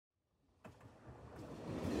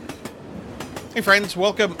Hey friends,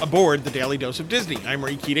 welcome aboard the Daily Dose of Disney. I'm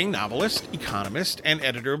Ray Keating, novelist, economist, and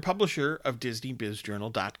editor and publisher of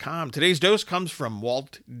DisneyBizJournal.com. Today's dose comes from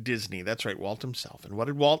Walt Disney. That's right, Walt himself. And what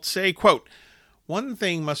did Walt say? Quote, "One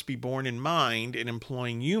thing must be borne in mind in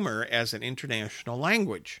employing humor as an international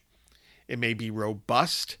language. It may be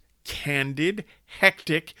robust, candid,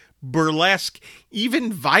 hectic, burlesque,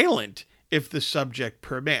 even violent if the subject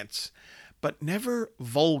permits, but never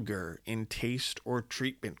vulgar in taste or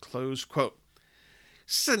treatment." Close quote.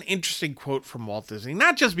 This is an interesting quote from Walt Disney,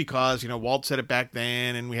 not just because, Walt said it back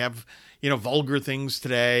then and we have, vulgar things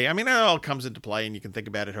today. I mean, it all comes into play and you can think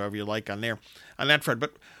about it however you like on that front.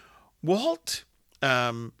 But Walt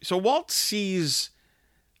sees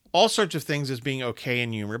all sorts of things as being okay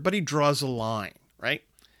in humor, but he draws a line, right?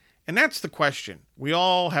 And that's the question. We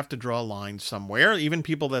all have to draw a line somewhere. Even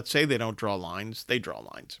people that say they don't draw lines, they draw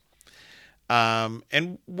lines.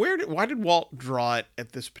 And why did Walt draw it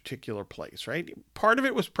at this particular place, right? Part of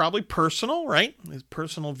it was probably personal, right? His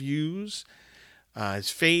personal views, his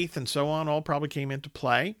faith, and so on all probably came into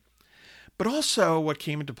play. But also what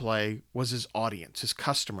came into play was his audience, his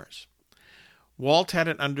customers. Walt had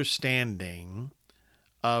an understanding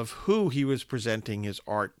of who he was presenting his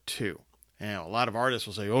art to. Now, a lot of artists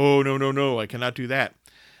will say, oh, no, I cannot do that.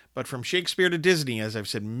 But from Shakespeare to Disney, as I've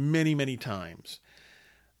said many, many times,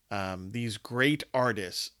 these great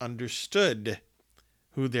artists understood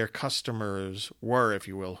who their customers were, if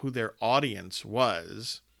you will, who their audience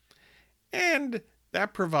was, and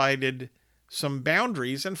that provided some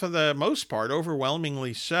boundaries, and for the most part,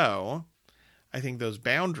 overwhelmingly so, I think those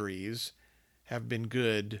boundaries have been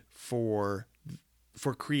good for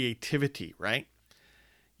creativity, right?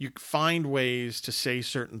 You find ways to say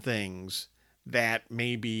certain things that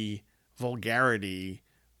maybe vulgarity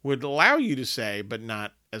would allow you to say, but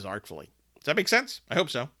not as artfully. Does that make sense? I hope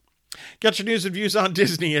so. Get your news and views on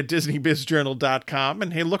Disney at DisneyBizJournal.com.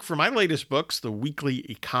 And hey, look for my latest books, The Weekly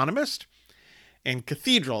Economist and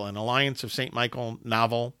Cathedral, an Alliance of St. Michael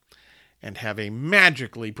novel. And have a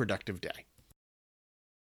magically productive day.